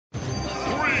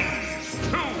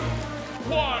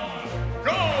one,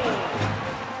 go!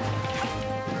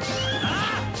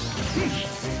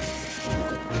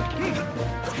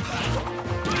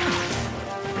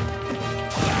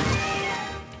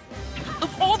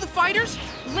 Of all the fighters,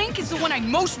 Link is the one I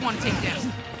most want to take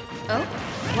down. Oh?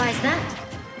 Why is that?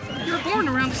 We were born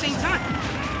around the same time.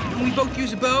 And we both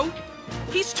use a bow.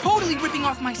 He's totally ripping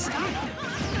off my style.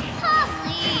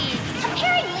 Please.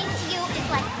 Comparing Link to you is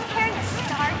like comparing a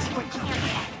star to a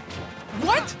camera.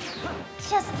 What?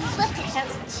 Just look at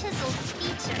those chiseled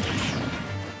features.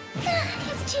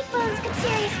 His cheekbones could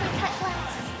seriously cut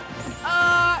glass.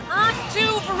 Earth to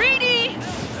Veridi!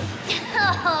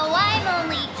 Oh, I'm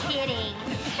only kidding.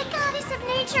 The goddess of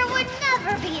nature would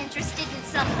never be interested in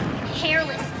some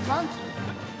hairless monkey.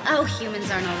 Oh,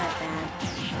 humans aren't all that bad.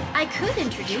 I could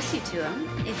introduce you to him,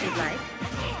 if you'd like.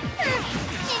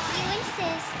 If you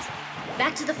insist.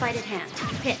 Back to the fight at hand.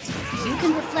 Pit, you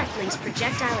can reflect Link's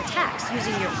projectile attacks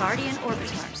using your Guardian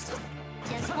Orbitars.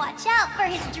 Just watch out for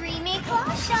his dreamy claw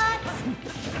shots.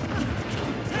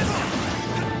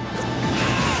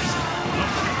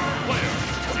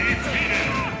 Player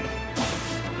defeated.